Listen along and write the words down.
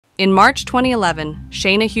In March 2011,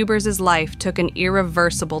 Shayna Hubers' life took an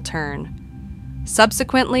irreversible turn.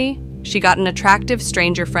 Subsequently, she got an attractive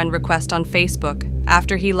stranger friend request on Facebook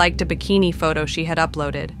after he liked a bikini photo she had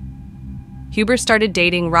uploaded. Hubers started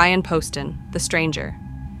dating Ryan Poston, the stranger,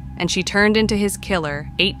 and she turned into his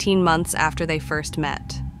killer 18 months after they first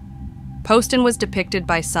met. Poston was depicted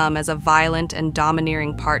by some as a violent and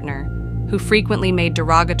domineering partner who frequently made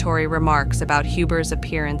derogatory remarks about Hubers'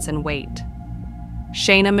 appearance and weight.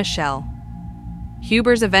 Shayna Michelle.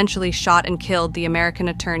 Hubers eventually shot and killed the American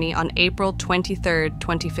attorney on April 23,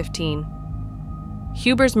 2015.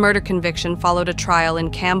 Hubers' murder conviction followed a trial in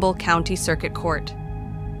Campbell County Circuit Court.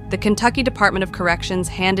 The Kentucky Department of Corrections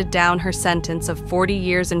handed down her sentence of 40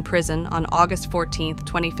 years in prison on August 14,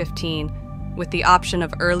 2015, with the option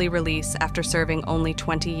of early release after serving only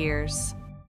 20 years.